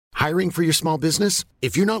Hiring for your small business?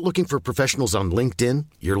 If you're not looking for professionals on LinkedIn,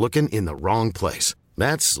 you're looking in the wrong place.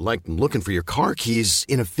 That's like looking for your car keys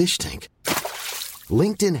in a fish tank.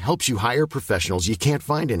 LinkedIn helps you hire professionals you can't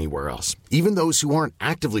find anywhere else, even those who aren't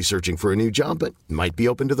actively searching for a new job but might be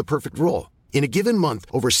open to the perfect role. In a given month,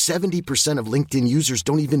 over 70% of LinkedIn users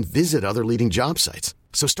don't even visit other leading job sites.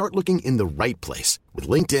 So start looking in the right place.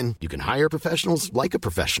 With LinkedIn, you can hire professionals like a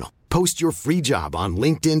professional. Post your free job on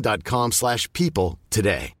linkedin.com/people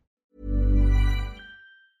today.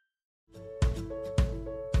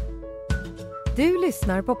 Du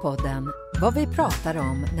lyssnar på podden Vad vi pratar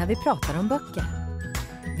om när vi pratar om böcker.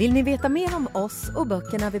 Vill ni veta mer om oss och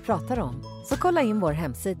böckerna vi pratar om, så kolla in vår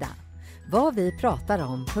hemsida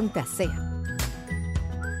vadvipratarom.se.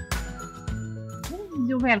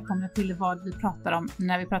 Hej och välkomna till Vad vi pratar om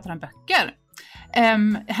när vi pratar om böcker.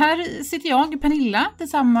 Här sitter jag, Pernilla,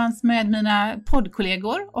 tillsammans med mina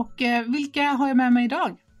poddkollegor. Och vilka har jag med mig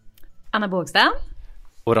idag? Anna Bågstam.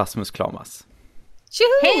 Och Rasmus Klamas.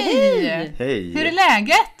 Hej! Hej! Hur är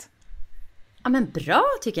läget? Ja, men bra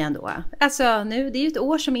tycker jag ändå. Alltså nu, det är ju ett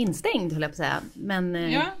år som är instängd, höll jag på att säga.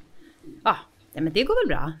 Men, ja, men det går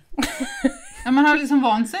väl bra. Ja, man har liksom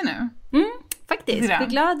vant sig nu. Faktiskt. Jag är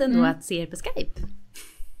glad ändå att se er på Skype.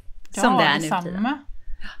 Ja, som det är nu detsamma. tiden.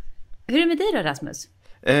 Hur är det med dig då, Rasmus?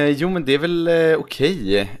 Jo, men det är väl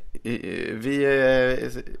okej. Vi är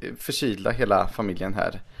förkylda hela familjen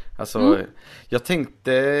här. Alltså, jag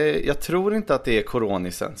tror inte att det är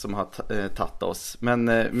coronisen som har tagit oss. Men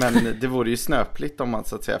det vore ju snöpligt om man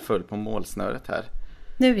så att säga föll på målsnöret här.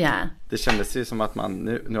 Nu ja. Det kändes ju som att man,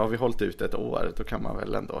 nu har vi hållit ut ett år. Då kan man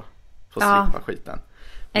väl ändå få slippa skiten.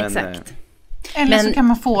 Men, exakt. Eller så kan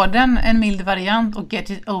man få en mild variant och get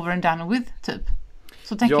it over and done with, typ.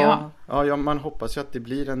 Så tänker jag. Ja, man hoppas ju att det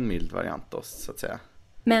blir en mild variant då, så att säga.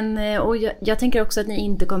 Men, och jag tänker också att ni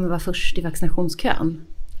inte kommer vara först i vaccinationskön.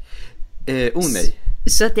 Nej.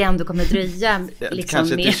 Så att det ändå kommer dröja liksom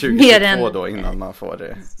kanske till 2022 mer än då innan man får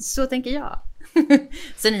det. Så tänker jag.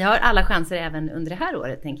 Så ni har alla chanser även under det här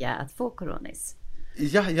året, tänker jag, att få coronis.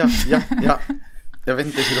 Ja. Jag vet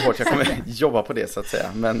inte hur hårt jag kommer jobba på det, så att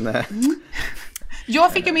säga. Men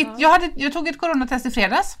jag tog ett coronatest i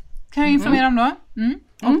fredags. Kan jag informera om då.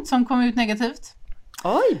 Och som kom ut negativt.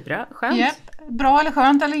 Oj, bra, skönt. Yep. Bra eller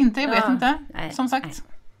skönt eller inte, jag vet inte. Nej, som sagt.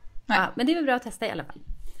 Nej. Ja, men det är väl bra att testa i alla fall.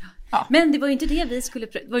 Ja. Men det var ju inte det vi skulle...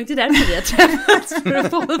 Det var ju inte därför vi har träffats för att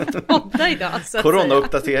få podda idag.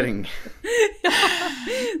 Corona-uppdatering. Ja,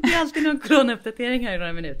 det är alltid någon corona-uppdatering här i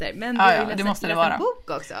några minuter. Men det måste det vara. En bok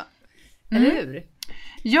också. Eller hur?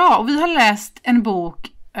 Ja, och vi har läst en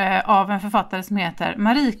bok av en författare som heter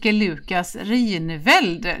Marike Lukas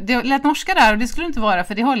Rinveld. Det lät norska där och det skulle inte vara,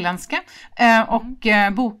 för det är holländska.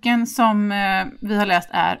 Boken som vi har läst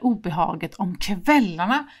är Obehaget om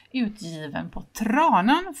kvällarna, utgiven på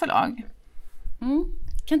Tranan förlag.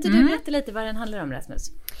 Kan inte du berätta lite vad den handlar om,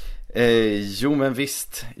 Rasmus? Jo, men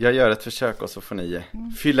visst. Jag gör ett försök och så får ni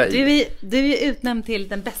fylla i. Du är utnämnd till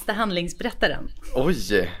den bästa handlingsberättaren.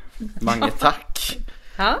 Oj, mange tack.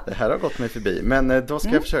 Ja. Det här har gått mig förbi. Men då ska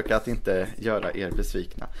jag försöka att inte göra er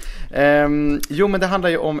besvikna. Jo, men det handlar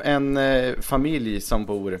ju om en familj som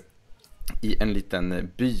bor i en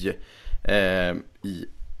liten by i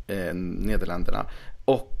Nederländerna.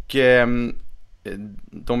 Och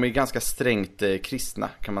de är ganska strängt kristna,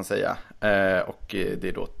 kan man säga. Och det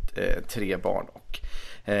är då 3 barn och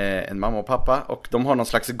en mamma och pappa. Och de har någon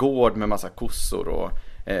slags gård med massa kossor och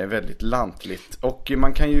väldigt lantligt. Och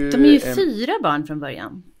man kan ju... De är ju 4 barn från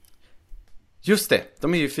början. Just det,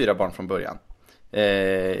 de är ju 4 barn från början.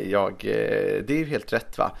 Det är ju helt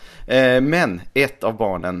rätt, va? Men ett av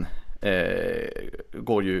barnen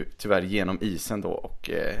går ju tyvärr genom isen då och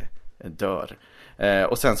dör.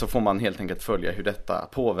 Och sen så får man helt enkelt följa hur detta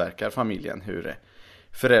påverkar familjen. Hur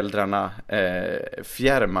föräldrarna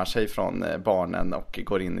fjärmar sig från barnen och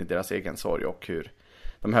går in i deras egen sorg. Och hur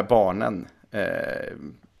de här barnen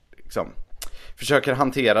försöker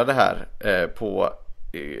hantera det här på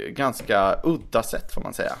ganska udda sätt, får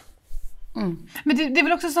man säga. Men det är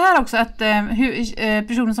väl också så här också att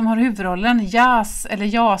personen som har huvudrollen,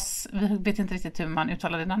 Jas, vi vet inte riktigt hur man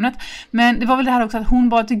uttalar det namnet, men det var väl det här också att hon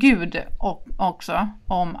bad till Gud också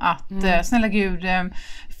om att snälla Gud,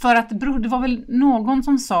 för att det var väl någon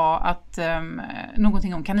som sa att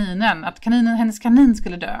någonting om kaninen, att hennes kanin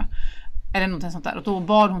skulle dö eller någonting sånt där, och då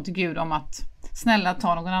bad hon till Gud om att snälla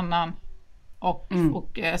ta någon annan och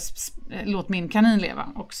låt min kanin leva,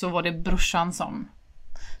 och så var det brorsan som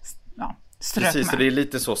strök precis, med. så det är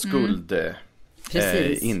lite så skuld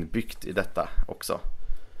inbyggt i detta också.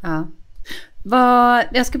 Ja.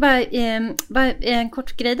 Jag ska bara en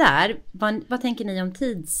kort grej där. Vad tänker ni om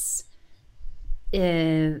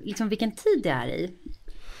liksom vilken tid det är i.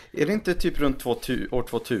 Är det inte typ runt år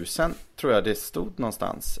 2000 tror jag det stod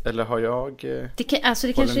någonstans? Eller har jag... Det kanske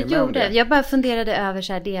gjorde. Jag bara funderade över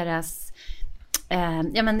så här deras...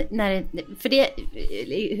 för det,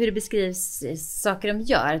 hur det beskrivs saker de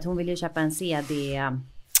gör. Att hon vill ju köpa en CD-grej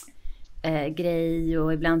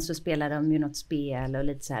och ibland så spelar de ju något spel och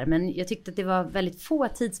lite så här. Men jag tyckte att det var väldigt få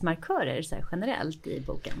tidsmarkörer så här, generellt i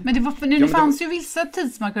boken. Men det fanns ju vissa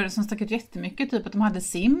tidsmarkörer som stack ut jättemycket. Typ att de hade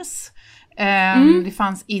Sims. Det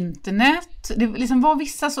fanns internet. Det liksom var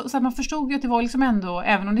vissa så att man förstod ju att det var liksom ändå,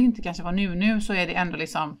 även om det inte kanske var nu så är det ändå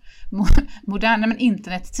liksom moderna, men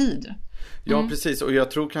internettid. Ja, precis. Och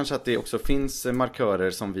jag tror kanske att det också finns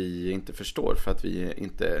markörer som vi inte förstår för att vi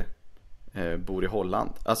inte bor i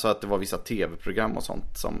Holland. Alltså att det var vissa tv-program och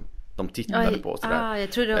sånt som de tittade på.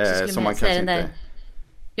 Jag tror det också skulle säga den där.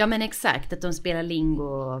 Ja, men exakt. Att de spelar lingo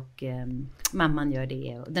och mamman gör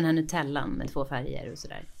det. Och den här Nutellan med 2 färger och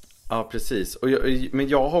sådär. Ja, precis. Men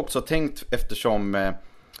jag har också tänkt, eftersom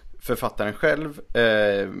författaren själv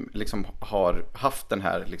liksom har haft den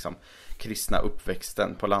här liksom kristna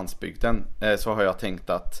uppväxten på landsbygden, så har jag tänkt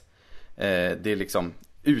att det liksom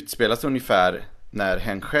utspelas ungefär när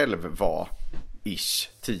hen själv var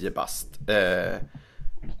 10 bast.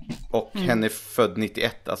 Och hen är född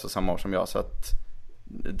 91, alltså samma år som jag, så att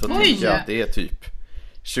då tänker jag att det är typ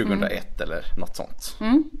 2001 eller något sånt.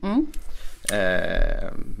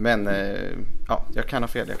 Men ja, jag kan ha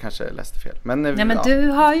fel, jag kanske läste fel. Men du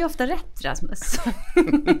har ju ofta rätt, Rasmus.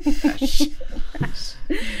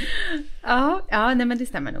 Nej, men det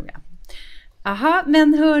stämmer nog. Aha,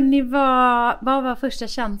 men hörni, vad var första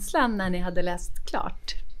känslan när ni hade läst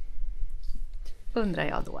klart? Undrar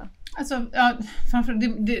jag då. Alltså, ja,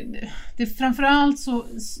 framförallt så,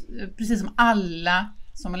 precis som alla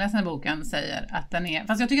som har läst den här boken säger att den är,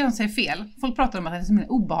 fast jag tycker att de säger fel. Folk pratar om att den är liksom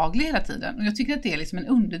obehaglig hela tiden. Och jag tycker att det är liksom en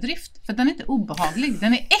underdrift. För den är inte obehaglig,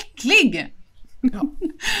 den är äcklig! Ja.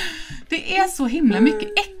 Det är så himla mycket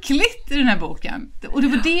äckligt i den här boken. Och det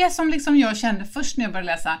var det som liksom jag kände först när jag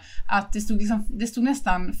började läsa. Att det stod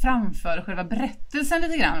nästan framför själva berättelsen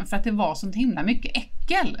lite grann. För att det var så himla mycket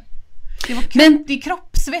äckel. Det är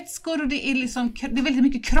kroppsvätskor och det är väldigt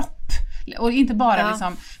mycket kropp. Och inte bara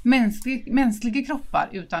liksom mänskliga kroppar,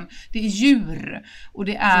 utan det är djur och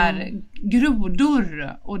det är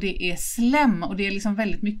grodor och det är slem och det är liksom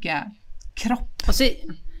väldigt mycket kropp.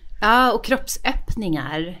 Och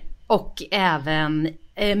kroppsöppningar och även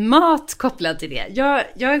mat kopplad till det.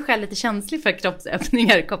 Jag är själv lite känslig för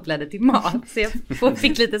kroppsöppningar kopplade till mat. Så jag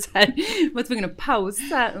fick lite så här, var tvungen att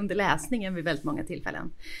pausa under läsningen vid väldigt många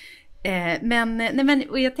tillfällen.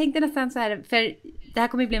 Och jag tänkte nästan så här, för det här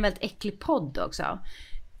kommer ju bli en väldigt äcklig podd också.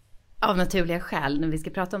 Av naturliga skäl när vi ska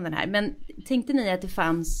prata om den här. Men tänkte ni att det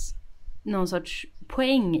fanns någon sorts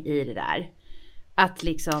poäng i det där? Att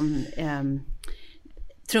liksom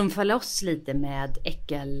trumfa loss lite med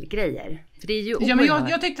äckelgrejer. För det är ju men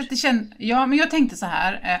jag tyckte att det kändes... Ja, men jag tänkte så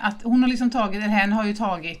här. Att hon har liksom hen har ju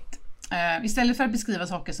tagit... istället för att beskriva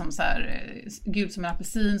saker som så här, gult som en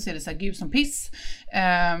apelsin, så är det så här gult som piss.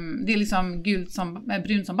 Det är liksom gult som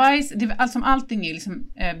brunt som bajs. Allting är liksom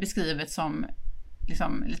beskrivet som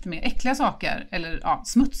liksom lite mer äckliga saker eller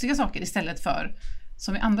smutsiga saker istället för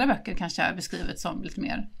som i andra böcker kanske är beskrivet som lite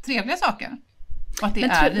mer trevliga saker. Och att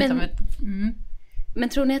det Men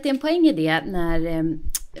tror ni att det är en poäng i det när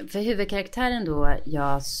för huvudkaraktären då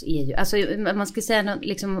är ju, alltså man skulle säga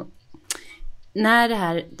liksom, när det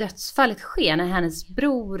här dödsfallet sker, när hennes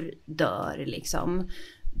bror dör liksom,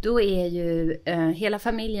 då är ju hela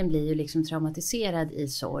familjen blir ju liksom traumatiserad i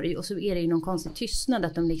sorg, och så är det ju någon konstig tystnad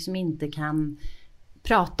att de liksom inte kan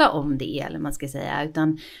prata om det, eller man ska säga,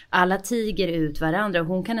 utan alla tiger ut varandra och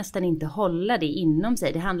hon kan nästan inte hålla det inom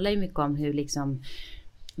sig. Det handlar ju mycket om hur liksom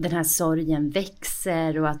den här sorgen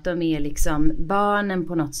växer och att de är liksom, barnen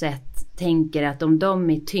på något sätt tänker att om de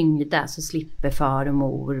är tyngda så slipper far och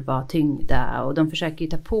mor vara tyngda, och de försöker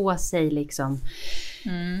ju ta på sig liksom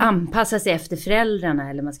anpassa sig efter föräldrarna,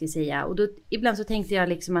 eller man ska säga. Och då ibland så tänkte jag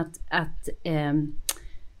liksom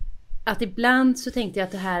att ibland så tänkte jag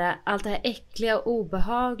att allt det här äckliga och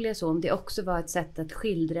obehagliga, så om det också var ett sätt att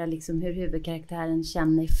skildra liksom hur huvudkaraktären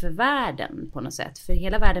känner för världen på något sätt, för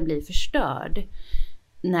hela världen blir förstörd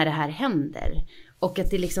när det här händer. Och att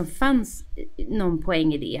det liksom fanns någon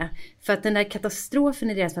poäng i det. För att den där katastrofen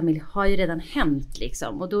i deras familj har ju redan hänt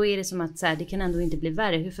liksom. Och då är det som att så här, det kan ändå inte bli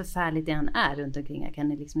värre. Hur förfärligt det än är runt omkring kan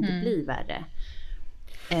det liksom inte bli värre.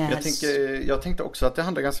 Jag tänkte också att det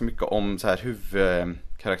handlar ganska mycket om så här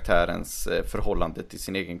huvudkaraktärens förhållande till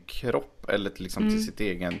sin egen kropp. Eller liksom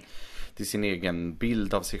till sin egen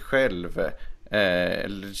bild av sig själv.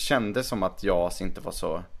 Eller kände som att jag inte var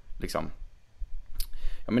så liksom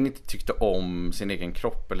ja, men inte tyckte om sin egen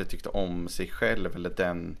kropp eller tyckte om sig själv eller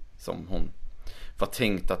den som hon var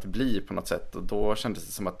tänkt att bli på något sätt. Och då kändes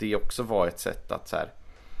det som att det också var ett sätt att så här,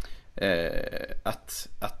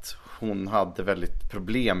 att hon hade väldigt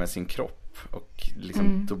problem med sin kropp och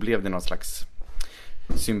liksom, då blev det någon slags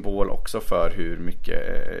symbol också för hur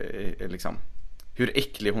mycket liksom, hur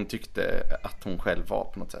äcklig hon tyckte att hon själv var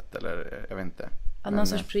på något sätt, eller jag vet inte. Någon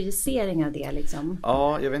sorts projicering av det liksom.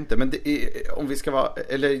 Ja, jag vet inte, men det är, om vi ska vara,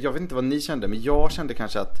 eller jag vet inte vad ni kände, men jag kände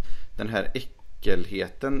kanske att den här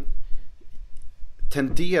äckelheten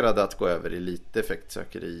tenderade att gå över i lite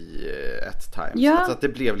effektsökeri at times. Ja, alltså att det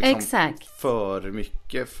blev liksom exakt. för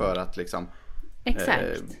mycket för att liksom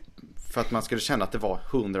för att man skulle känna att det var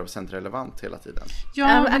 100% relevant hela tiden.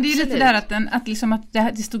 Ja, men det är lite där att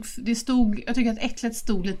det stod, jag tycker att äcklet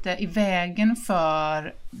stod lite i vägen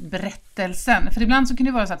för berättelsen. För ibland så kan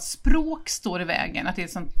det vara så att språk står i vägen, att det är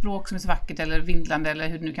ett sånt språk som är så vackert eller vindlande eller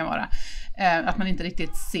hur det nu kan vara. Att man inte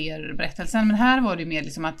riktigt ser berättelsen. Men här var det ju mer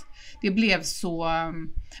liksom att det blev så,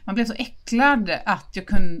 man blev så äcklad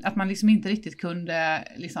att man liksom inte riktigt kunde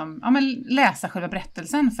liksom, ja, men läsa själva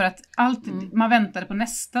berättelsen, för att man väntade på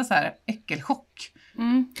nästa så här äckelchock.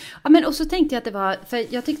 Ja, men och så tänkte jag att det var,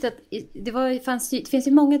 för jag tyckte att det finns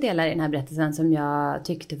ju många delar i den här berättelsen som jag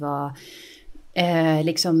tyckte var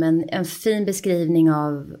liksom en fin beskrivning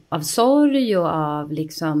av sorg och av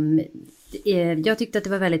liksom, jag tyckte att det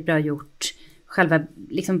var väldigt bra gjort, själva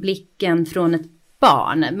liksom blicken från ett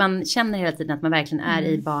barn. Man känner hela tiden att man verkligen är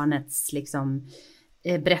i barnets liksom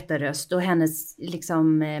berättarröst, och hennes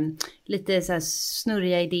liksom lite så här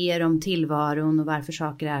snurriga idéer om tillvaron och varför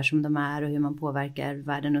saker är som de är och hur man påverkar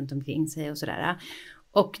världen runt omkring sig och sådär.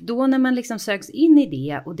 Och då när man liksom söks in i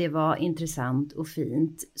det och det var intressant och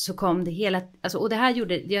fint, så kom det hela, alltså, och det här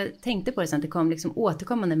gjorde, jag tänkte på det sen, att det kom liksom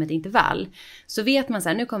återkommande med ett intervall. Så vet man så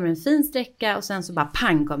här, nu kommer en fin sträcka och sen så bara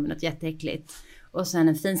pang kommer något jätteäckligt. Och sen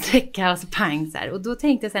en fin sträcka och så pang så här. Och då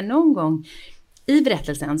tänkte jag så här, någon gång i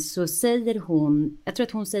berättelsen så säger hon, jag tror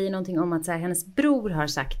att hon säger någonting om att så här, hennes bror har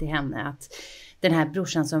sagt till henne att den här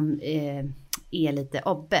brorsan som är lite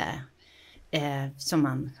obbe, som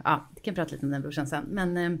man, ja, vi kan prata lite om den brorsan sen,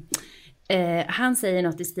 men han säger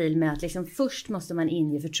något i stil med att liksom, först måste man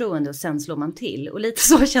inge förtroende och sen slår man till. Och lite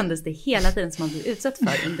så kändes det hela tiden som man blev utsatt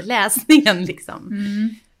för under läsningen liksom.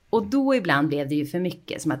 Och då ibland blev det ju för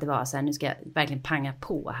mycket, som att det var så här, nu ska jag verkligen panga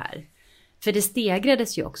på här. För det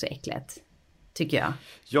stegrades ju också äcklet, tycker jag.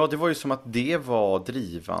 Ja, det var ju som att det var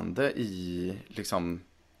drivande i, liksom,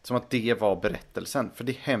 som att det var berättelsen. För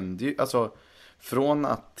det hände ju, alltså, från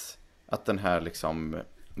att den här liksom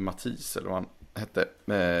Mattis, eller vad han hette,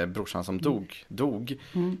 brorsan som dog,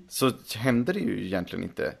 så hände det ju egentligen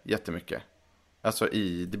inte jättemycket. Alltså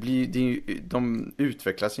de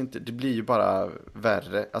utvecklas inte, det blir ju bara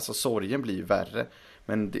värre, alltså sorgen blir ju värre.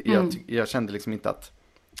 Men jag kände liksom inte att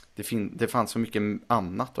det fanns så mycket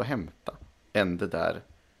annat att hämta än det där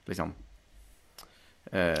liksom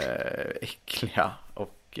äckliga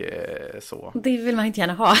och så. Det vill man inte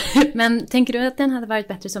gärna ha. Men tänker du att den hade varit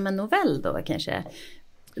bättre som en novell då kanske?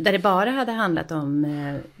 Där det bara hade handlat om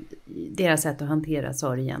deras sätt att hantera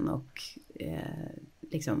sorgen och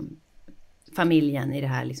liksom familjen i det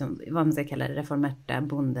här, liksom, vad man ska kalla det, reformerta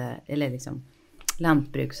bonde, eller liksom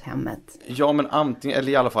lantbrukshemmet. Ja, men antingen,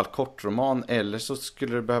 eller i alla fall kortroman, eller så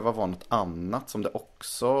skulle det behöva vara något annat som det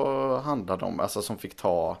också handlade om, alltså som fick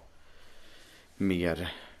ta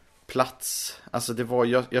mer plats. Alltså det var,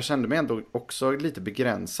 jag kände mig ändå också lite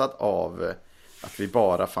begränsad av att vi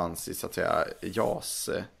bara fanns i, så att säga, Jas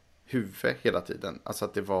huvud hela tiden. Alltså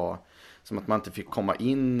att det var som att man inte fick komma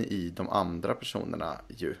in i de andra personerna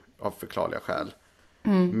ju, av förklarliga skäl.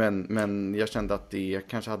 Men jag kände att det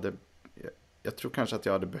kanske hade, jag tror kanske att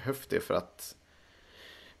jag hade behövt det för att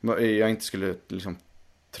jag inte skulle liksom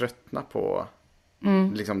tröttna på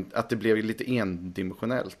liksom, att det blev lite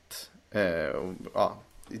endimensionellt. Och, ja,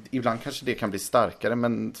 ibland kanske det kan bli starkare,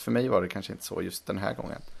 men för mig var det kanske inte så just den här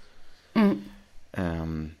gången.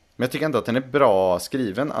 Men jag tycker ändå att den är bra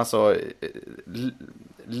skriven. Alltså,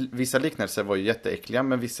 vissa liknelser var ju jätteäckliga,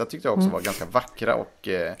 men vissa tyckte jag också var ganska vackra och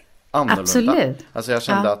annorlunda. Absolut. Alltså jag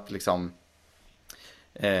kände att liksom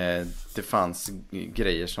det fanns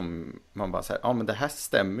grejer som man bara säger, ja men det här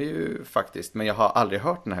stämmer ju faktiskt, men jag har aldrig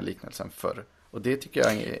hört den här liknelsen förr. Och det tycker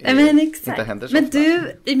jag inte händer så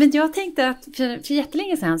ofta. Men jag tänkte att för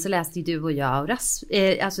jättelänge sedan så läste ju du och jag och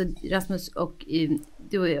Rasmus och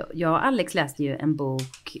du och jag och Alex läste ju en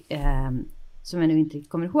bok som jag nu inte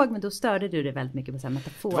riktigt kommer ihåg, men då störde du det väldigt mycket på samma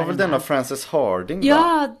metafor. Det var väl den av Frances Harding?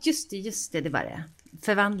 Ja, just det var det.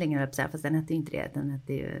 Förvandlingen, fast den hette ju inte det, den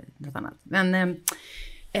hette ju något annat. Men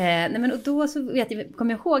Nej men och då så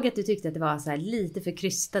kommer jag ihåg att du tyckte att det var så här lite för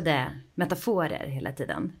krystade metaforer hela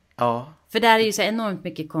tiden. Ja. För där är ju så enormt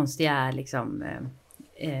mycket konstiga liksom,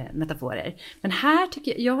 metaforer. Men här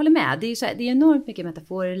tycker jag håller med. Det är ju så här, det är enormt mycket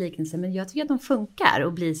metaforer och liknelser, men jag tycker att de funkar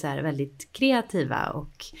och blir så här väldigt kreativa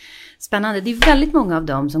och spännande. Det är väldigt många av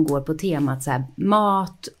dem som går på temat så här,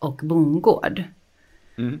 mat och bondgård.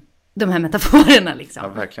 De här metaforerna liksom. Ja,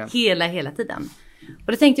 verkligen. Hela tiden.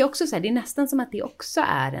 Och då tänkte jag också så här, det är nästan som att det också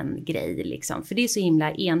är en grej liksom. För det är så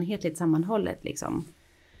himla enhetligt sammanhållet liksom.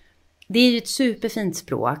 Det är ju ett superfint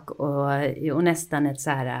språk och nästan ett så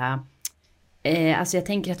här... alltså jag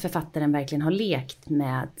tänker att författaren verkligen har lekt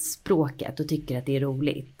med språket och tycker att det är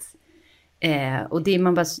roligt. Och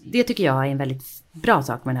det tycker jag är en väldigt bra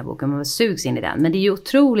sak med den här boken. Man sugs in i den. Men det är ju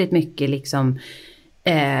otroligt mycket liksom...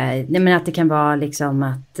 men att det kan vara liksom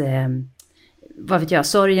att... vad vet jag,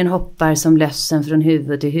 sorgen hoppar som lössen från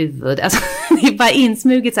huvud till huvud. Alltså, det är bara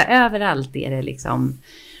insmuget så här, överallt är det liksom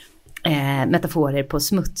metaforer på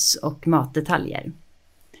smuts och matdetaljer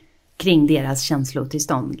kring deras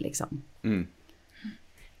känslotillstånd liksom.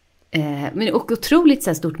 Men och otroligt så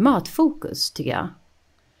här, stort matfokus tycker jag.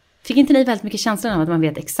 Fick inte ni väldigt mycket känslan av att man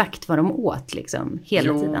vet exakt vad de åt liksom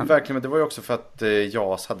hela tiden? Jo, verkligen, men det var ju också för att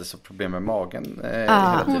Jas hade så problem med magen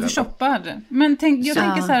hela tiden. Hon var förstoppad. Men jag tänker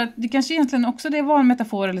så här att det kanske egentligen också det var en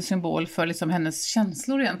metafor eller symbol för liksom hennes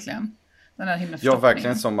känslor egentligen. Den här himla ja,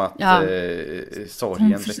 verkligen som att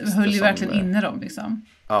sorgen hon höll ju verkligen inne dem liksom.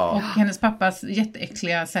 Ja. Och hennes pappas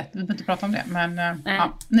jätteäckliga sätt, vi behöver inte prata om det, men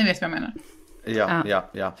ni vet vad jag menar.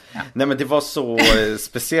 Ja. Nej, men det var så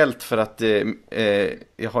speciellt för att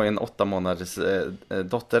jag har ju en 8 månaders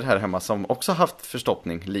dotter här hemma som också haft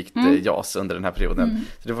förstoppning likt Jas under den här perioden.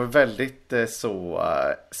 Så det var väldigt så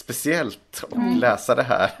speciellt att läsa det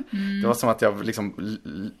här. Det var som att jag liksom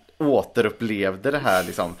återupplevde det här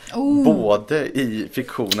liksom, både i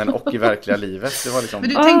fiktionen och i verkliga livet. Det var liksom,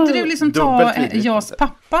 men tänkte du liksom ta Jas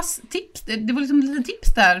pappas tips? Det var liksom lite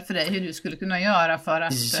tips där för dig hur du skulle kunna göra för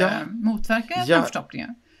att motverka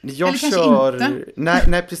förstoppningen. Jag kör,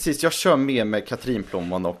 nej precis, jag kör med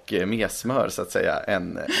katrinplommon och mesmör så att säga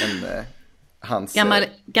än hans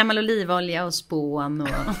gammal olivolja och spån och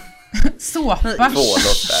såpa,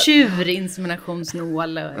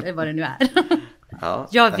 tjurinseminationsnål eller vad det nu är. Ja,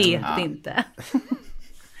 jag vet inte.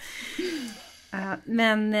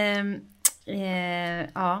 Men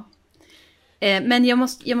men jag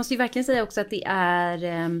måste ju verkligen säga också att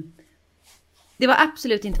det var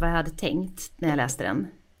absolut inte vad jag hade tänkt när jag läste den.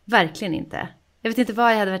 Verkligen inte. Jag vet inte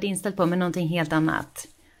vad jag hade varit inställd på, men någonting helt annat.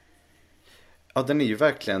 Ja, den är ju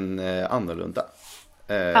verkligen annorlunda.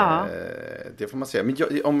 Det får man säga. Men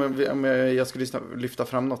om jag skulle lyfta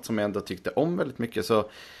fram något som jag ändå tyckte om väldigt mycket, så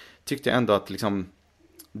tyckte jag ändå att liksom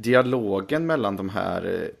dialogen mellan de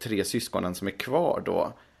här 3 syskonen som är kvar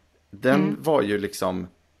då, den var ju liksom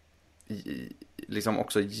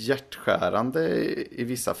också hjärtskärande i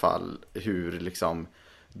vissa fall, hur liksom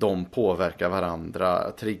de påverkar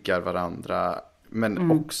varandra, triggar varandra,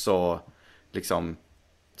 men också liksom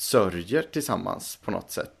sörjer tillsammans på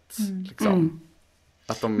något sätt. Liksom.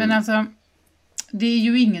 Att Men alltså, det är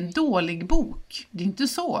ju ingen dålig bok. Det är inte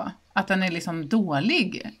så att den är liksom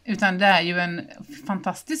dålig, utan det är ju en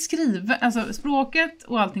fantastisk skriven, alltså språket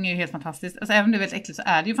och allting är ju helt fantastiskt. Alltså även om det är väldigt äckligt så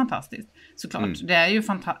är det ju fantastiskt, såklart. Det är ju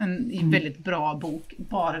en väldigt bra bok,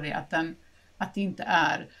 bara det att det inte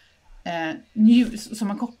är som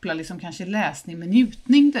man kopplar liksom kanske läsning med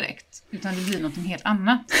njutning direkt, utan det blir något helt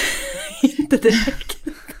annat. Inte direkt.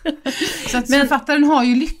 Så att författaren har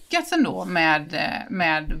ju lyckats ändå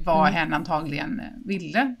med vad hen antagligen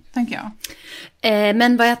ville, tänker jag.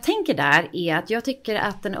 Men vad jag tänker där är att jag tycker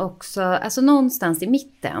att den också, alltså någonstans i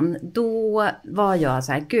mitten, då var jag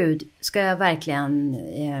så här, gud, ska jag verkligen,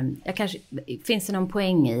 finns det någon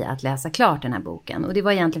poäng i att läsa klart den här boken? Och det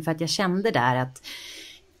var egentligen för att jag kände där att,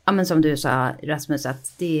 ja men som du sa Rasmus,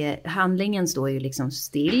 att handlingen står ju liksom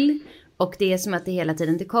still. Och det är som att det hela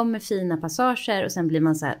tiden, det kommer fina passager och sen blir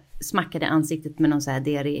man så här smackad i ansiktet med någon så här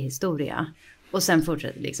diarréhistoria. Och sen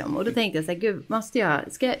fortsätter liksom. Och då tänkte jag så här, gud,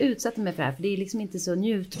 ska jag utsätta mig för det här? För det är liksom inte så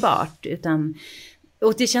njutbart.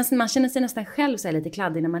 Och man känner sig nästan själv så här lite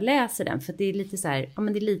kladdig när man läser den. För det är lite så här, ja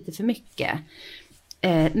men det är lite för mycket.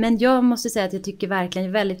 Men jag måste säga att jag tycker verkligen, jag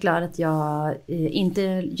är väldigt glad att jag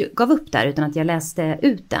inte gav upp där, utan att jag läste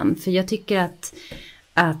ut den. För jag tycker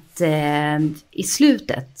att i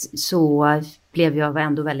slutet så blev jag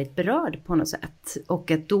ändå väldigt berörd på något sätt.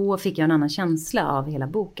 Och att då fick jag en annan känsla av hela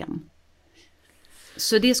boken.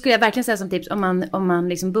 Så det skulle jag verkligen säga som tips om man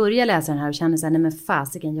liksom börjar läsa den här och känner sig, nej men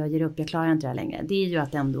fasiken, jag ger upp, jag klarar inte det här längre. Det är ju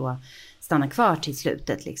att ändå stanna kvar till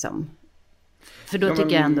slutet liksom. För då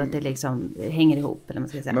tycker jag ändå att det liksom hänger ihop, eller man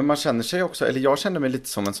ska säga. Men man känner sig också, eller jag känner mig lite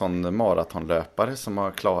som en sån maratonlöpare som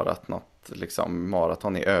har klarat något liksom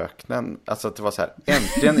maraton i öknen. Alltså att det var så här,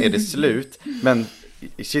 äntligen är det slut, men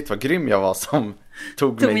shit vad grym jag var som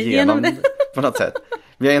tog mig igenom det på något sätt.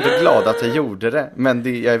 Men jag är ändå glad att jag gjorde det,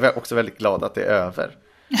 men jag är också väldigt glad att det är över.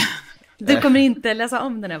 Du kommer inte läsa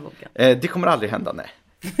om den här boken? Det kommer aldrig hända, nej.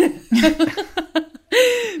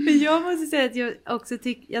 Men jag måste säga att jag också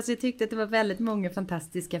tyckte att det var väldigt många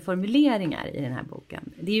fantastiska formuleringar i den här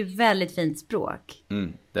boken. Det är ju väldigt fint språk. Det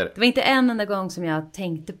är det. Det var inte en enda gång som jag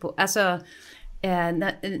tänkte på, alltså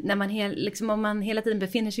när man om man hela tiden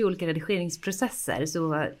befinner sig i olika redigeringsprocesser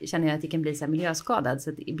så känner jag att det kan bli så här miljöskadad. Så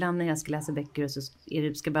att ibland när jag ska läsa böcker och så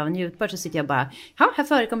ska bara vara njutbart, så sitter jag bara, här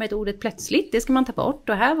förekommer ett ordet plötsligt, det ska man ta bort,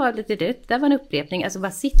 och här var lite det, där var en upprepning. Alltså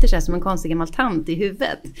bara sitter så här som en konstig gammal tant i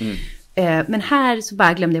huvudet. Men här så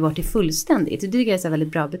bara glömde jag bort det fullständigt. Det tycker jag är så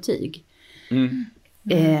väldigt bra betyg.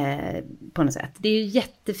 På något sätt. Det är ju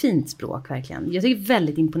jättefint språk verkligen. Jag tycker det är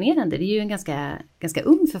väldigt imponerande. Det är ju en ganska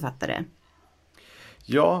ung författare.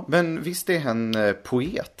 Ja, men visst är han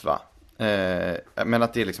poet, va? Men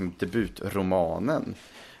att det är liksom debutromanen.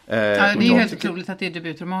 Ja, det är ju helt otroligt att det är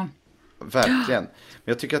debutroman. Verkligen. Men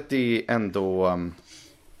jag tycker att det är ändå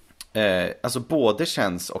alltså både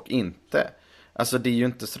känns och inte. Alltså det är ju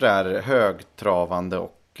inte sådär högtravande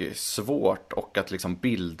och svårt, och att liksom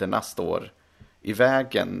bilderna står i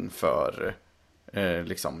vägen för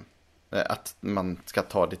liksom att man ska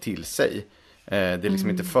ta det till sig. Det är liksom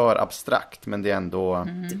inte för abstrakt, men det är ändå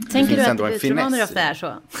Tänker du att ändå en finess. Ofta är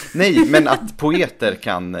så? Nej, men att poeter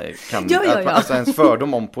kan ja. Alltså ens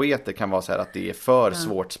fördom om poeter kan vara så här att det är för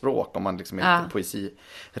svårt språk, om man liksom är lite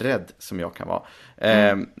poesirädd som jag kan vara.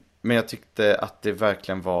 Men jag tyckte att det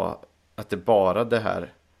verkligen var att det bara det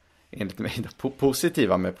här, enligt mig,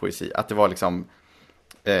 positiva med poesi, att det var liksom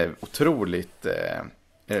otroligt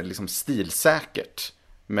liksom stilsäkert,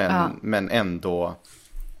 men ändå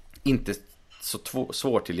inte så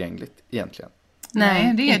svårtillgängligt egentligen.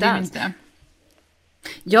 Nej, det är det inte.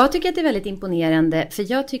 Jag tycker att det är väldigt imponerande,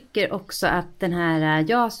 för jag tycker också att den här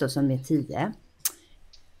Jas då, som är 10,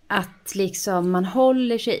 att liksom man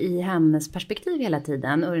håller sig i hennes perspektiv hela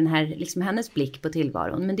tiden och den här liksom hennes blick på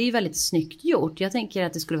tillvaron. Men det är ju väldigt snyggt gjort. Jag tänker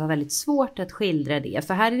att det skulle vara väldigt svårt att skildra det,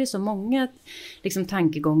 för här är det så många liksom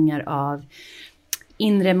tankegångar av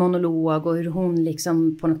inre monolog och hur hon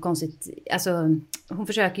liksom på något konstigt, alltså hon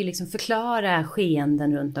försöker ju liksom förklara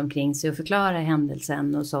skeenden runt omkring sig och förklara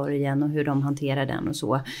händelsen och sorgen och hur de hanterar den och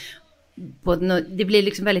så. Det blir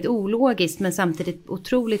liksom väldigt ologiskt, men samtidigt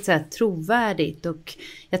otroligt så här trovärdigt, och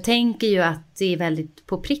jag tänker ju att det är väldigt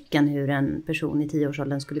på pricken hur en person i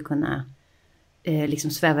 10-årsåldern skulle kunna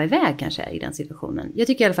liksom sväva iväg kanske i den situationen. Jag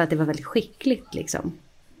tycker i alla fall att det var väldigt skickligt liksom.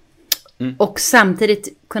 Och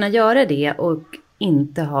samtidigt kunna göra det och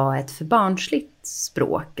inte ha ett för barnsligt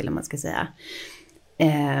språk, eller man ska säga.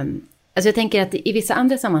 Alltså jag tänker att i vissa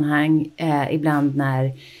andra sammanhang ibland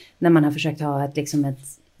när man har försökt ha ett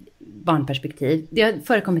barnperspektiv. Det har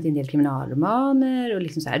förekommit en del kriminalromaner och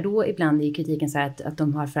liksom så här, då ibland är kritiken så här att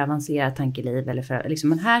de har för avancerat tankeliv eller för liksom,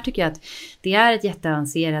 men här tycker jag att det är ett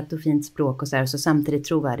jätteavancerat och fint språk och så här, och så samtidigt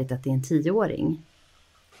trovärdigt att det är en 10-åring.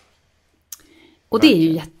 Och det är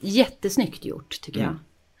ju jättesnyggt gjort, tycker jag.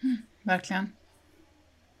 Verkligen.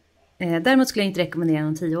 Däremot skulle jag inte rekommendera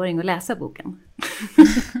någon 10-åring att läsa boken.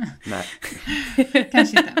 Nej.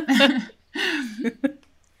 Kanske inte.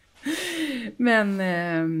 Men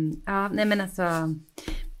nej, men alltså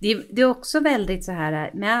det är också väldigt så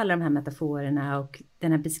här med alla de här metaforerna och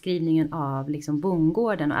den här beskrivningen av liksom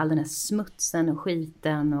bondgården och all den här smutsen och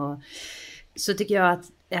skiten, och så tycker jag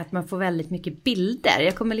att man får väldigt mycket bilder.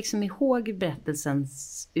 Jag kommer liksom ihåg berättelsen,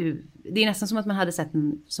 det är nästan som att man hade sett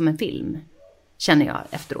den som en film, känner jag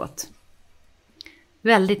efteråt.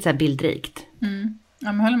 Väldigt så här bildrikt.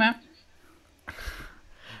 Ja, men håller med.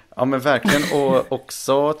 Ja, men verkligen. Och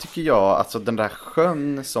också tycker jag, alltså den där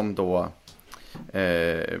sjön som då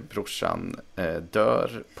brorsan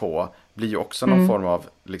dör på, blir ju också någon form av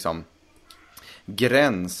liksom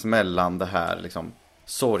gräns mellan det här liksom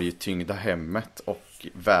sorgtyngda hemmet och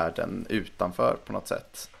världen utanför på något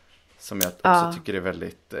sätt. Som jag också tycker är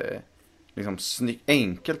väldigt liksom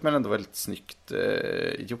enkelt, men ändå väldigt snyggt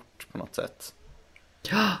gjort på något sätt.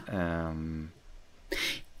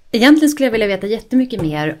 Egentligen skulle jag vilja veta jättemycket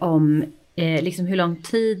mer om liksom hur lång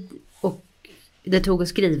tid och det tog att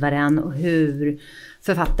skriva den och hur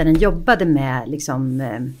författaren jobbade med liksom,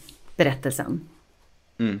 berättelsen.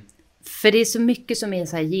 För det är så mycket som är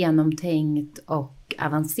så här genomtänkt och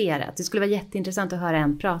avancerat. Det skulle vara jätteintressant att höra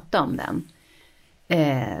en prata om den.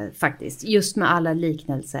 Faktiskt. Just med alla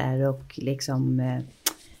liknelser och liksom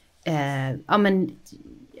ja men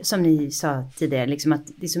som ni sa tidigare, liksom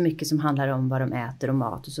att det är så mycket som handlar om vad de äter och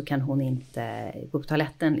mat, och så kan hon inte gå på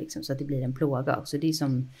toaletten liksom, så att det blir en plåga också. Det är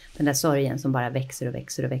som den där sorgen som bara växer och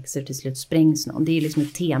växer och växer, till slut sprängs någon. Det är liksom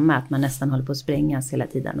ett tema att man nästan håller på att sprängas hela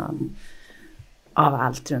tiden av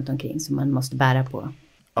allt runt omkring som man måste bära på.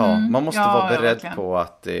 Ja, man måste vara beredd på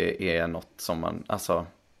att det är något som man, alltså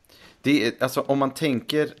om man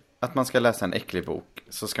tänker att man ska läsa en äcklig bok,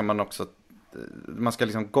 så ska man också, man ska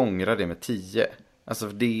liksom gångra det med 10. Alltså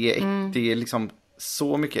det är liksom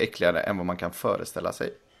så mycket äckligare än vad man kan föreställa sig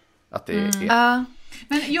att det är.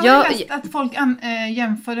 Men jag har läst att folk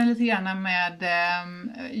jämför den lite grann med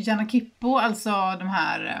Jana Kippo, alltså de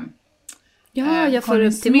här jag får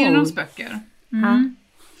upp till Smirnoffs böcker.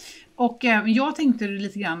 Och jag tänkte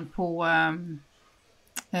lite grann på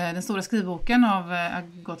den stora skrivboken av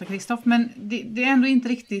Agatha Christie, men det är ändå inte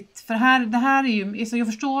riktigt, för det här är ju, så jag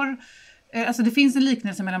förstår, alltså det finns en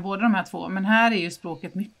liknelse mellan båda de här två, men här är ju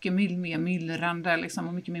språket mycket mer myllrande liksom,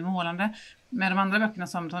 och mycket mer målande. Med de andra böckerna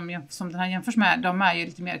som den här jämförs med, de är ju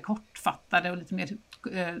lite mer kortfattade och lite mer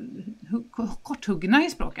korthuggna i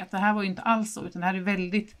språket. Det här var ju inte alls så, utan det här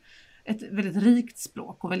är ett väldigt rikt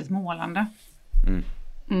språk och väldigt målande.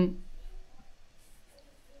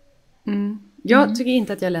 Jag tycker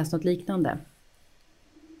inte att jag läst något liknande.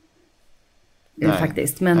 Nej,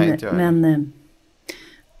 faktiskt. Men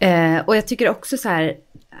och jag tycker också så här,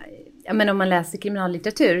 men om man läser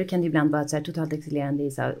kriminallitteratur kan det ibland vara så här totalt excellerande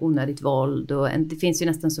i så här onödigt våld, och det finns ju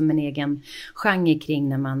nästan som en egen genre kring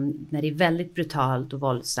när det är väldigt brutalt och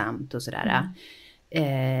våldsamt och sådär.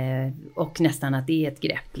 Och nästan att det är ett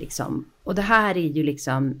grepp liksom. Och det här är ju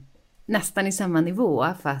liksom nästan i samma nivå,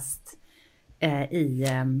 fast i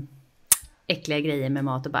äckliga grejer med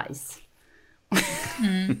mat och bajs.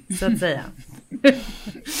 Så att säga.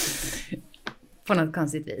 På något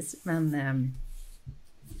konstigt vis. Men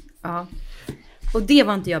ja. Och det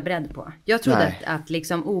var inte jag beredd på. Jag trodde att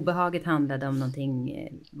liksom obehaget handlade om någonting,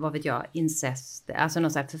 vad vet jag, incest. Alltså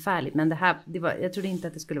något så här förfärligt. Men jag trodde inte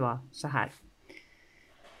att det skulle vara så här.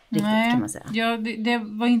 Riktigt, kan man säga. Ja, det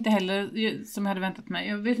var inte heller som jag hade väntat mig.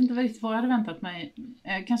 Jag vet inte riktigt vad jag hade väntat mig.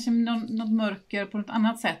 Kanske något mörker på något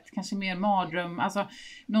annat sätt. Kanske mer mardröm. Alltså,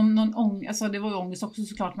 alltså det var ju ångest också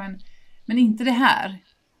såklart. Men inte det här.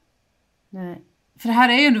 Nej. För det här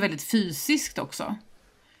är ju ändå väldigt fysiskt också.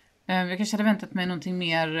 Jag kanske hade väntat mig någonting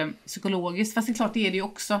mer psykologiskt. Fast det är klart, det är det ju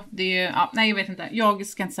också. Nej, jag vet inte. Jag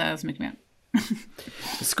ska inte säga så mycket mer.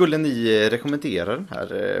 Skulle ni rekommendera den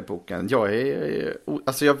här boken?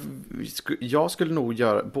 Jag skulle nog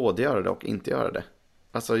både göra det och inte göra det.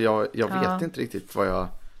 Alltså jag vet inte riktigt vad jag...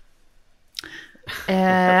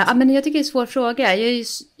 men jag tycker det är en svår fråga.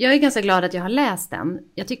 Jag är ganska glad att jag har läst den.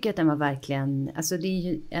 Jag tycker att den var verkligen... Alltså det är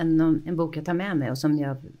ju en bok jag tar med mig och som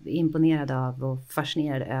jag är imponerad av och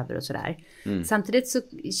fascinerad över och sådär. Samtidigt så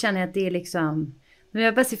känner jag att det är liksom... Men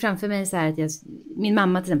jag bara ser framför mig så här att min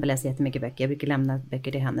mamma till exempel läser jättemycket böcker. Jag brukar lämna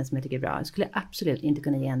böcker till henne som jag tycker är bra. Jag skulle absolut inte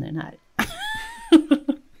kunna ge henne den här.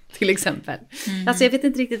 Till exempel. Alltså jag vet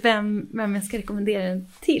inte riktigt vem jag ska rekommendera den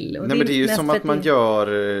till. Och nej, men det är ju som att man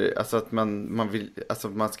gör, alltså att man vill, alltså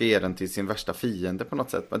man ska ge den till sin värsta fiende på något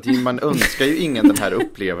sätt. Man önskar ju ingen den här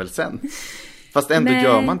upplevelsen. Fast ändå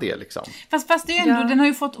gör man det liksom. Fast det är ändå, den har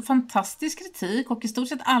ju fått fantastisk kritik. Och i stort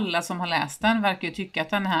sett alla som har läst den verkar ju tycka att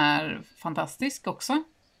den är fantastisk också.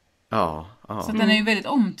 Ja. Så den är ju väldigt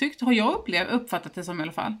omtyckt. Har jag uppfattat det som i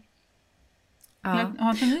alla fall. Ja.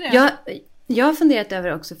 Har inte ni det? Jag har funderat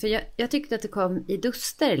över också. För jag tyckte att det kom i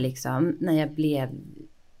duster liksom. När jag blev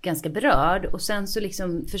ganska berörd. Och sen så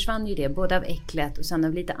liksom försvann ju det. Både av äcklet och sen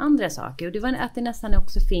av lite andra saker. Och det var att det nästan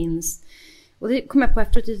också finns... Och det kom jag på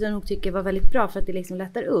efteråt att jag nog tycker var väldigt bra för att det liksom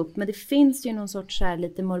lättar upp. Men det finns ju någon sorts så här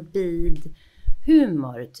lite morbid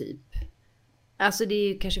humor typ. Alltså det är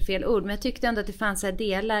ju kanske fel ord. Men jag tyckte ändå att det fanns så här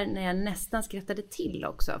delar när jag nästan skrattade till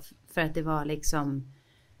också. För att det var liksom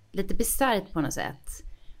lite bisarrt på något sätt.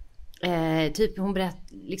 Typ hon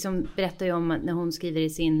berättar ju om när hon skriver i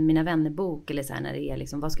sin Mina vänner-bok. Eller så här när det är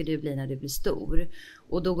liksom, vad ska du bli när du blir stor?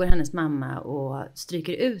 Och då går hennes mamma och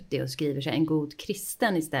stryker ut det och skriver så här, en god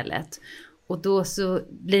kristen istället. Och då så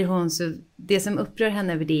blir hon så... Det som upprör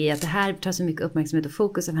henne över det är att det här tar så mycket uppmärksamhet och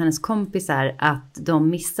fokus av hennes kompisar att de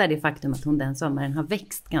missar det faktum att hon den sommaren har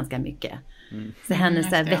växt ganska mycket. Så hennes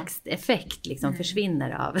så här växteffekt liksom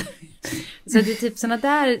försvinner av. Så det är typ sådana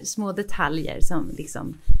där små detaljer som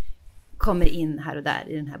liksom kommer in här och där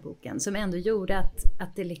i den här boken. Som ändå gjorde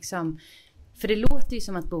att det liksom... För det låter ju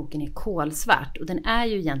som att boken är kolsvart. Och den är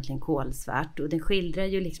ju egentligen kolsvart. Och den skildrar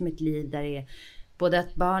ju liksom ett liv där det är både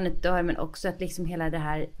att barnet dör men också att liksom hela det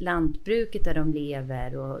här lantbruket där de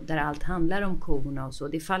lever och där allt handlar om korna och så,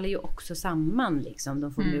 det faller ju också samman liksom.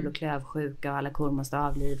 De får mul- och klövsjuka och alla kor måste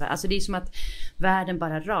avliva. Alltså det är som att världen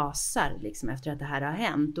bara rasar liksom efter att det här har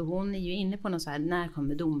hänt, och hon är ju inne på någon så här, när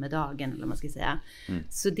kommer domedagen eller vad man ska säga.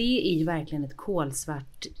 Så det är ju verkligen ett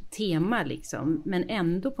kolsvart tema liksom, men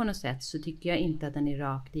ändå på något sätt så tycker jag inte att den är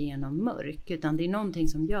rakt igenom mörk, utan det är någonting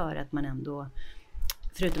som gör att man ändå,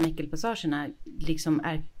 förutom äckelpassagerna, liksom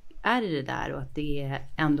är i det där, och att det är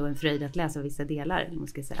ändå en fröjd att läsa vissa delar, man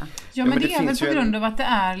ska säga. Ja, men det är väl på grund av att det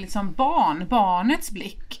är liksom barnets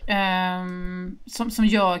blick som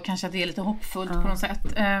gör kanske att det är lite hoppfullt på något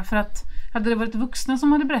sätt. För att hade det varit vuxna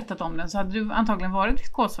som hade berättat om den så hade det antagligen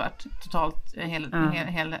varit kolsvart totalt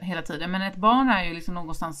hela tiden. Men ett barn är ju liksom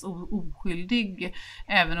någonstans oskyldig,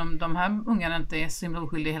 även om de här ungarna inte är så himla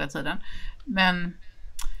oskyldiga hela tiden. Men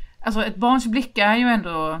alltså ett barns blick är ju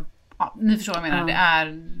ändå, ja, ni förstår vad jag menar,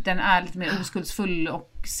 den är lite mer oskuldsfull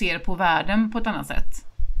och ser på världen på ett annat sätt.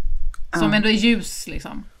 Som ändå är ljus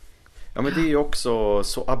liksom. Ja, men det är ju också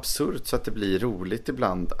så absurt så att det blir roligt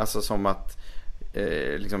ibland. Alltså som att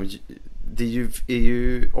liksom, det är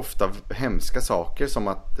ju ofta hemska saker, som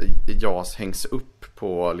att Jas hängs upp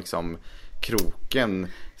på liksom kroken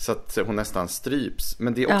så att hon nästan stryps.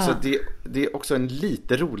 Men det är också, det är också en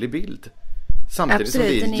lite rolig bild. Samtidigt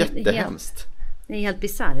absolut, som det är jättehemskt. Det är helt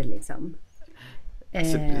bizarr liksom.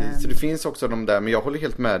 Så det finns också de där, men jag håller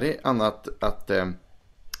helt med dig, Anna, att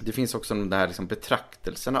det finns också de där liksom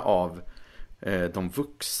betraktelserna av de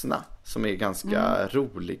vuxna som är ganska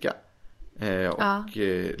roliga. Och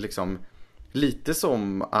liksom lite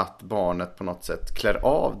som att barnet på något sätt klär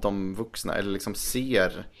av de vuxna, eller liksom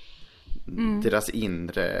ser deras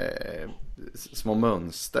inre små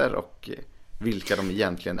mönster och vilka de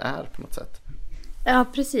egentligen är på något sätt. Ja,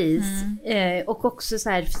 precis. Och också så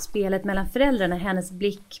här, spelet mellan föräldrarna, hennes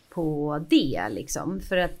blick på det liksom.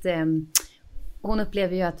 För att hon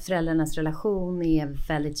upplever ju att föräldrarnas relation är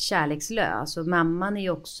väldigt kärlekslös. Och mamman är ju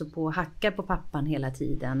också hackar på pappan hela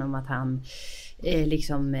tiden om att han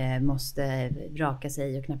liksom måste raka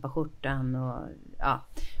sig och knäppa skjortan.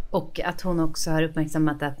 Och att hon också har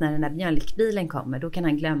uppmärksammat att när den här mjölkbilen kommer, då kan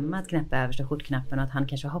han glömma att knäppa översta skjortknappen, och att han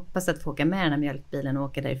kanske hoppas att få åka med den här mjölkbilen och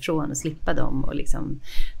åka därifrån och slippa dem, och liksom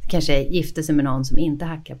kanske gifta sig med någon som inte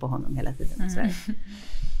hackar på honom hela tiden.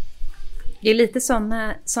 Det är lite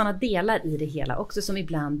såna delar i det hela också, som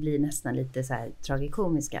ibland blir nästan lite så här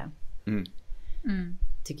tragikomiska.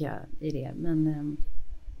 Tycker jag i det. Men,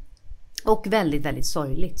 och väldigt, väldigt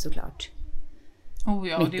sorgligt såklart. Oh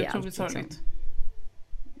ja, det är otroligt sorgligt. Liksom.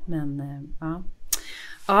 Men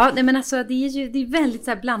ja, nej, men alltså det är väldigt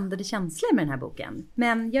så här blandade känslor med den här boken.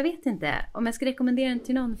 Men jag vet inte om jag ska rekommendera den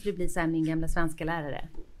till någon, för det blir så här min gamla svenska lärare.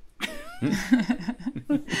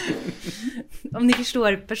 Om ni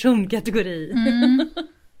förstår personkategori.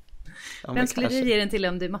 Vem skulle du ge den till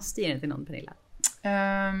om du måste ge den till någon, Pernilla?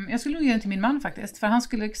 Jag skulle nog ge den till min man faktiskt, för han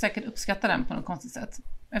skulle säkert uppskatta den på något konstigt sätt.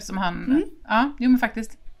 Eftersom han, men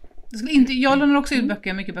faktiskt. Jag lånar också ut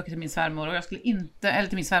mycket böcker till min svärmor, och jag skulle inte, eller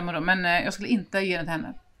till min svärmor då, men jag skulle inte ge den till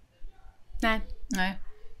henne. Nej.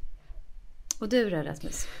 Och du då,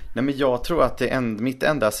 Rasmus? Nej, men jag tror att mitt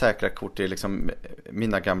enda säkra kort är liksom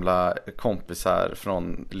mina gamla kompisar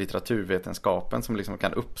från litteraturvetenskapen, som liksom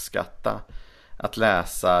kan uppskatta att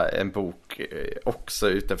läsa en bok också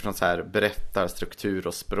utifrån så här berättarstruktur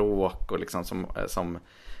och språk, och liksom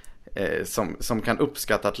som kan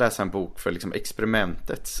uppskatta att läsa en bok för liksom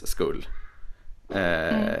experimentets skull.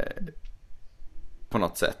 På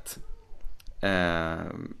något sätt.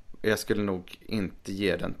 Jag skulle nog inte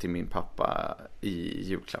ge den till min pappa i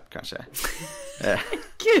julklapp kanske.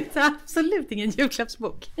 Gud, absolut ingen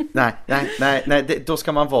julklappsbok. Nej, då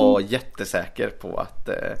ska man vara jättesäker på att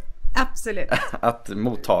absolut. Att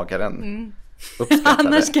mottagaren uppskattar det.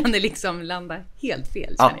 Annars kan det liksom landa helt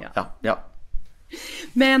fel, känner jag. Ja.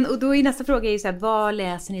 Men, och då är nästa fråga ju så här, vad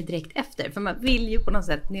läser ni direkt efter? För man vill ju på något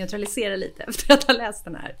sätt neutralisera lite efter att ha läst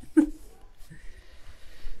den här.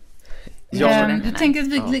 Du tänker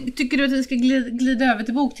att tycker du att vi ska glida över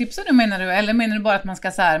till boktipsen nu, menar du? Eller menar du bara att man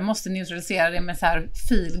ska så här, måste neutralisera det med så här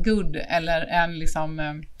feel good eller en liksom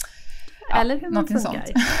eller hur man funkar.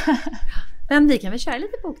 Sånt. Men vi kan väl köra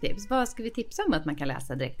lite boktips. Vad ska vi tipsa om att man kan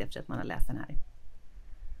läsa direkt efter att man har läst den här?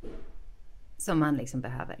 Som man liksom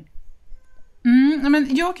behöver. Men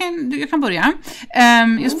jag kan börja.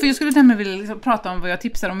 Jag skulle nämligen vilja liksom prata om vad jag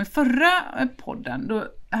tipsade om i förra podden. Då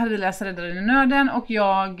hade vi läst Räddaren i nöden, och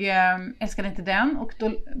jag älskade inte den. Och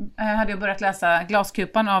då hade jag börjat läsa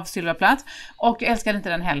Glaskupan av Sylvia Plath, och jag älskade inte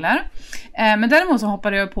den heller. Men däremot så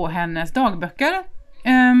hoppade jag på hennes dagböcker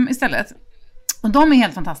istället. Och de är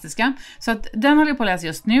helt fantastiska. Så att den håller jag på att läsa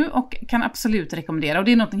just nu och kan absolut rekommendera. Och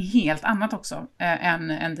det är något helt annat också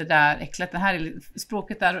än det där äcklet. Det här är,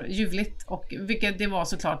 språket är ljuvligt, och vilket det var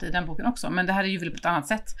såklart i den boken också. Men det här är ljuvligt på ett annat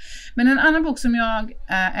sätt. Men en annan bok som jag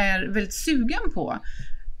är väldigt sugen på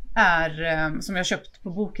är, som jag köpt på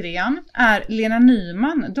bokrean, är Lena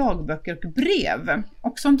Nyman, dagböcker och brev.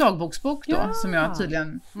 Också en dagboksbok då, som jag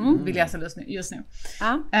tydligen vill läsa just nu.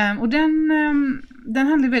 Och den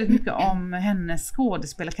handlar väldigt mycket om hennes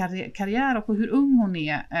skådespelarkarriär och hur ung hon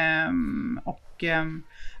är, och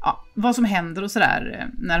vad som händer och sådär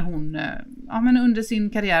när hon men under sin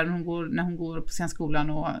karriär, när hon går på scenskolan,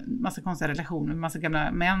 och massa konstiga relationer med massa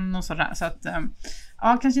gamla män och sådär. Så att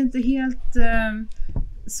kanske inte helt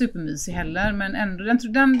supermysig heller, men ändå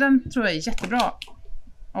den tror jag är jättebra,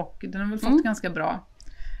 och den har väl fått ganska bra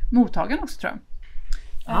mottagande också, tror jag.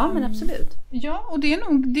 Ja, men absolut. Ja, och det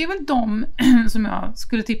är väl de som jag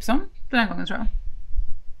skulle tipsa om den här gången, tror jag.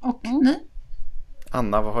 Och ni?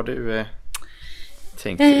 Anna, vad har du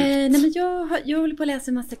tänkt ut? Nej, men jag håller på att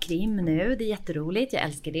läsa en massa krim nu. Det är jätteroligt, jag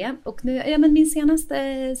älskar det. Och nu, men min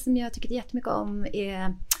senaste som jag tycker jättemycket om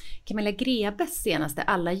är Camilla Grebes senaste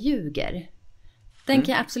Alla ljuger. Den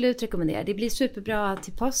kan jag absolut rekommendera. Det blir superbra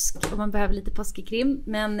till påsk, om man behöver lite påskekrim.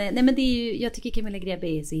 Men det är ju, jag tycker Camilla Grebe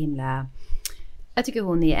är så himla... Jag tycker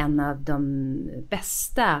hon är en av de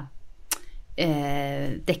bästa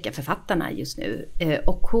deckarförfattarna just nu.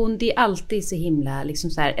 Och det är alltid så himla liksom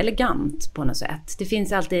så här elegant på något sätt. Det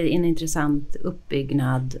finns alltid en intressant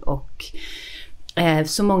uppbyggnad och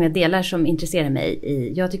så många delar som intresserar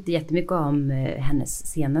mig. Jag tyckte jättemycket om hennes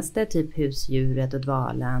senaste, typ Husdjuret och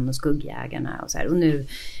Dvalan och Skuggjägarna och så här. Och nu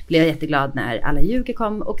blev jag jätteglad när Alla ljuger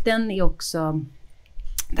kom. Och den är också,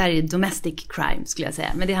 där är domestic crime skulle jag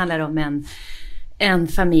säga. Men det handlar om en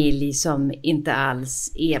familj som inte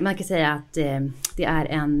alls är, man kan säga att det är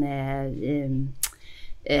en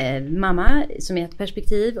mamma som är ett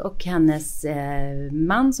perspektiv, och hennes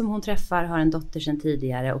man som hon träffar har en dotter sedan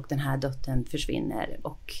tidigare, och den här dottern försvinner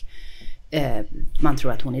och man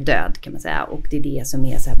tror att hon är död, kan man säga, och det är det som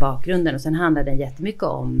är så här bakgrunden. Och sen handlar den jättemycket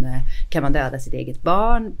om, kan man döda sitt eget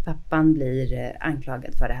barn? Pappan blir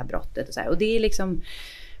anklagad för det här brottet och så här. Och det är liksom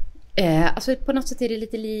alltså på något sätt är det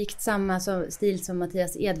lite likt samma stil som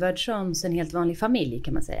Mattias Edvardssons En helt vanlig familj,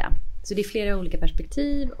 kan man säga. Så det är flera olika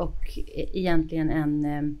perspektiv och egentligen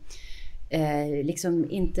en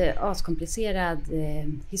liksom inte askomplicerad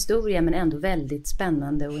historia, men ändå väldigt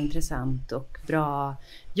spännande och intressant och bra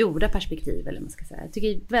gjorda perspektiv, eller man ska säga. Jag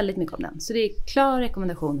tycker väldigt mycket om den. Så det är klar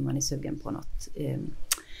rekommendation om man är sugen på något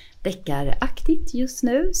deckaraktigt just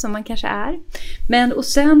nu, som man kanske är. Och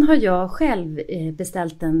sen har jag själv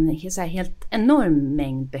beställt en så här helt enorm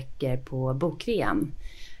mängd böcker på bokrean.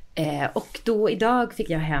 Och då idag fick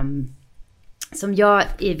jag hem som jag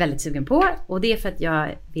är väldigt sugen på, och det är för att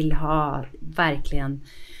jag vill ha verkligen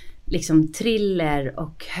liksom thriller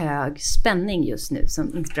och hög spänning just nu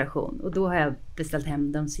som inspiration. Och då har jag beställt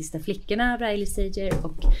hem De sista flickorna av Riley Sager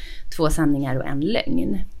och 2 sanningar och en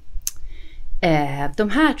lögn. De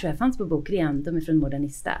här tror jag fanns på bokrean. De är från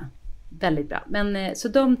Modernista. Väldigt bra. Men så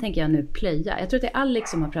de tänker jag nu plöja. Jag tror att det är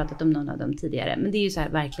Alex som har pratat om någon av dem tidigare. Men det är ju så här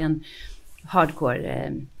verkligen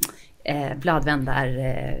hardcore bladvändar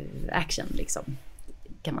action liksom,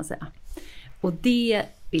 kan man säga. Och det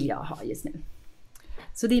vill jag ha just nu.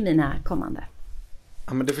 Så det är mina kommande.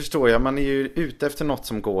 Ja, men det förstår jag. Man är ju ute efter något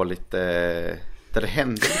som går lite, där det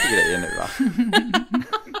händer lite grejer nu, va?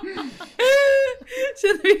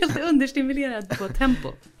 Känner mig helt understimulerad på tempo.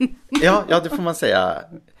 Ja, det får man säga.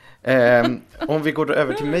 Om vi går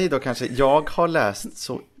över till mig då kanske. Jag har läst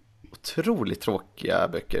så otroligt tråkiga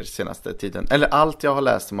böcker senaste tiden. Eller allt jag har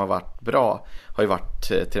läst som har varit bra har ju varit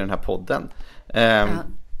till den här podden. Ja.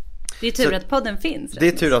 Det är tur att podden finns. Det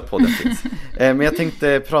är tur att podden finns. Men jag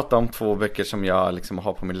tänkte prata om 2 böcker som jag liksom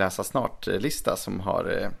har på min läsa snart-lista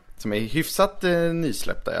som är hyfsat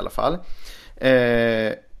nysläppta i alla fall.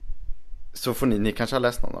 Så får ni kanske har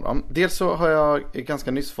läst någon av dem. Dels så har jag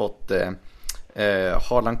ganska nyss fått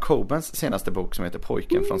Harlan Cobens senaste bok som heter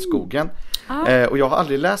Pojken från skogen. Och jag har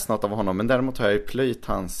aldrig läst något av honom, men däremot har jag ju plöjt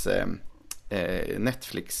hans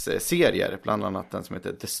Netflix-serier, bland annat den som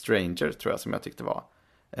heter The Stranger, tror jag, som jag tyckte var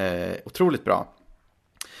otroligt bra.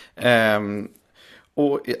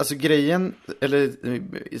 Och alltså grejen, eller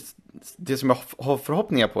det som jag har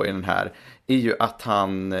förhoppningar på i den här är ju att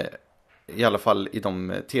han, i alla fall i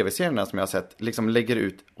de tv-serierna som jag har sett, liksom lägger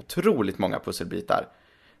ut otroligt många pusselbitar.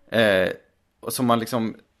 Som man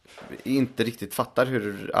liksom inte riktigt fattar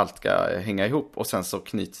hur allt ska hänga ihop och sen så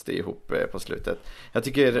knyts det ihop på slutet. Jag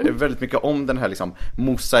tycker väldigt mycket om den här liksom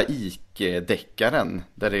mosaikdeckaren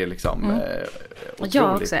där det är liksom otroligt,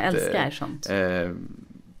 jag också älskar sånt.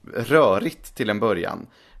 Rörigt till en början.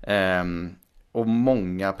 Och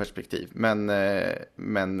många perspektiv, men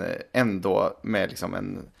ändå med liksom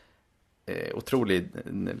en otrolig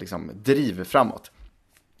liksom driv framåt.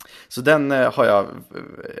 Så den har jag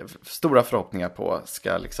stora förhoppningar på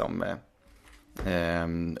ska liksom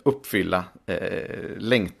uppfylla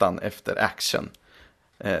längtan efter action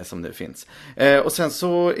som nu finns. Och sen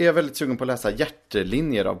så är jag väldigt sugen på att läsa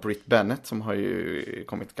Hjärtelinjer av Britt Bennett som har ju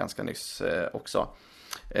kommit ganska nyss också.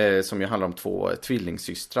 Som ju handlar om 2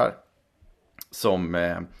 tvillingsystrar som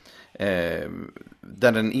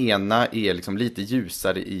där den ena är liksom lite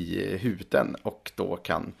ljusare i huden och då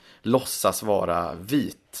kan låtsas vara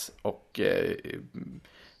vit och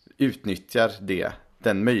utnyttjar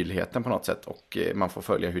den möjligheten på något sätt och man får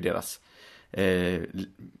följa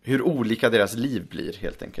hur olika deras liv blir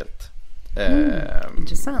helt enkelt.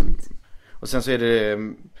 Intressant. Och sen så är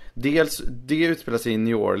det utspelar sig i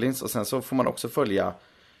New Orleans och sen så får man också följa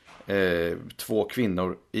 2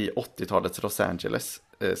 kvinnor i 80-talets Los Angeles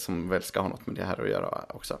som väl ska ha något med det här att göra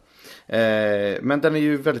också. Men den är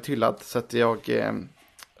ju väldigt hyllad så att jag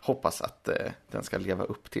hoppas att den ska leva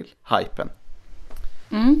upp till hypen.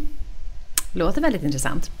 Låter väldigt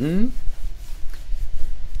intressant.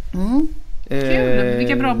 Kul,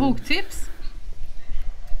 vilka bra boktips.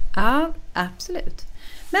 Ja, absolut.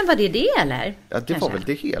 Men var det eller? Ja, det var väl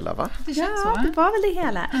det hela, va? Det känns så. Det var väl det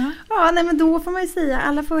hela. Ja, nej, men då får man ju säga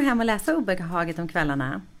alla får hem och läsa Obehaget om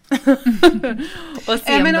kvällarna. Och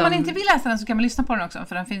men om man inte vill läsa den så kan man lyssna på den också.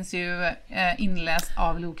 För den finns ju inläst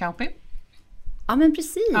av Lo Kauppi. Ja, men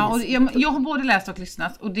precis. Ja, och jag har både läst och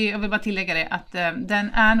lyssnat. Och jag vill bara tillägga det att den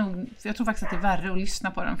är nog, jag tror faktiskt att det är värre att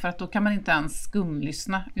lyssna på den. För att då kan man inte ens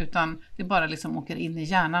skumlyssna. Utan det bara liksom åker in i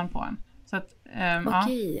hjärnan på en. Så att,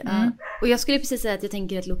 okej, ja. Och jag skulle precis säga att jag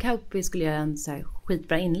tänker att Lo Kauppi skulle göra en så här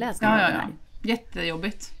skitbra inläsning. Ja.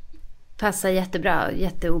 Jättejobbigt. Passar jättebra,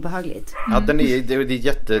 jätteobehagligt. Ja, den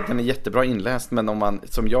är jättebra inläst, men om man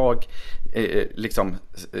som jag liksom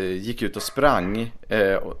gick ut och sprang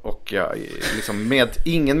och jag liksom med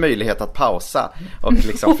ingen möjlighet att pausa och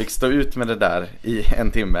liksom fick stå ut med det där i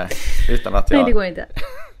en timme utan att jag Nej, det går inte.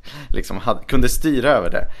 liksom kunde styra över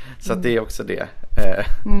det. Så att det är också det.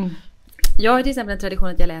 Jag har till exempel en tradition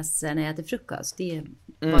att jag läser när jag äter frukost. Det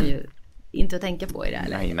var ju inte att tänka på i det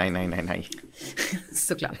här. Nej.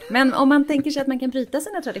 Såklart. Men om man tänker sig att man kan bryta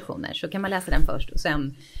sina traditioner så kan man läsa den först. Och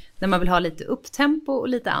sen när man vill ha lite upptempo och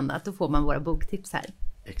lite annat, då får man våra boktips här.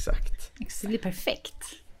 Exakt. Det blir perfekt.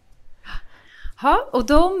 Ja,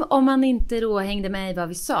 och om man inte då hängde med i vad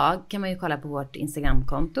vi sa, kan man ju kolla på vårt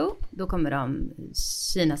Instagramkonto. Då kommer de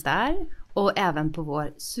synas där. Och även på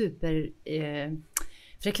vår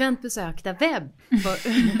frekvent besökta webb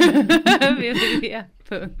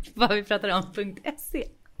www.vadvipratarom.se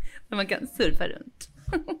där man kan surfa runt.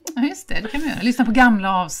 Ja, just det kan man göra. Lyssna på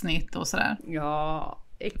gamla avsnitt och sådär. Ja,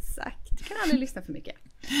 exakt. Du kan aldrig lyssna för mycket.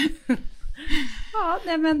 Ja,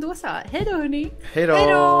 nej, men då så. Hej då hörni. Hej då.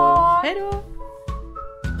 Hej då.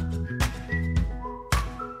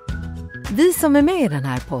 Vi som är med i den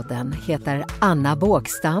här podden heter Anna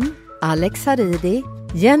Bågstam, Alex Haridi,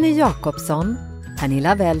 Jenny Jakobsson,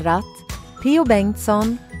 Pernilla Wellrath, P.O.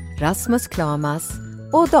 Bengtsson, Rasmus Klamas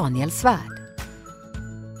och Daniel Svärd.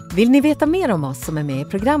 Vill ni veta mer om oss som är med i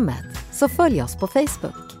programmet så följ oss på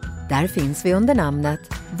Facebook. Där finns vi under namnet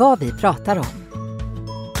Vad vi pratar om.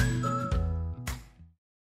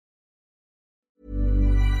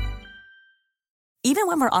 Even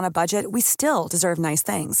when we're on a budget, we still deserve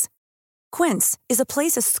nice things. Quince is a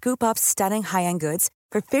place to scoop up stunning high-end goods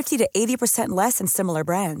for 50 to 80% less than similar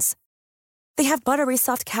brands. They have buttery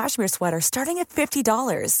soft cashmere sweaters starting at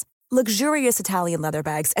 $50, luxurious Italian leather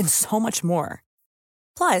bags, and so much more.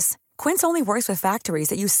 Plus, Quince only works with factories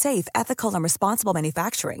that use safe, ethical, and responsible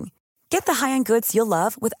manufacturing. Get the high-end goods you'll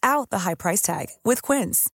love without the high price tag with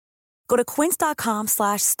Quince. Go to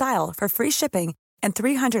quince.com/style for free shipping and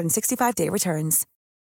 365-day returns.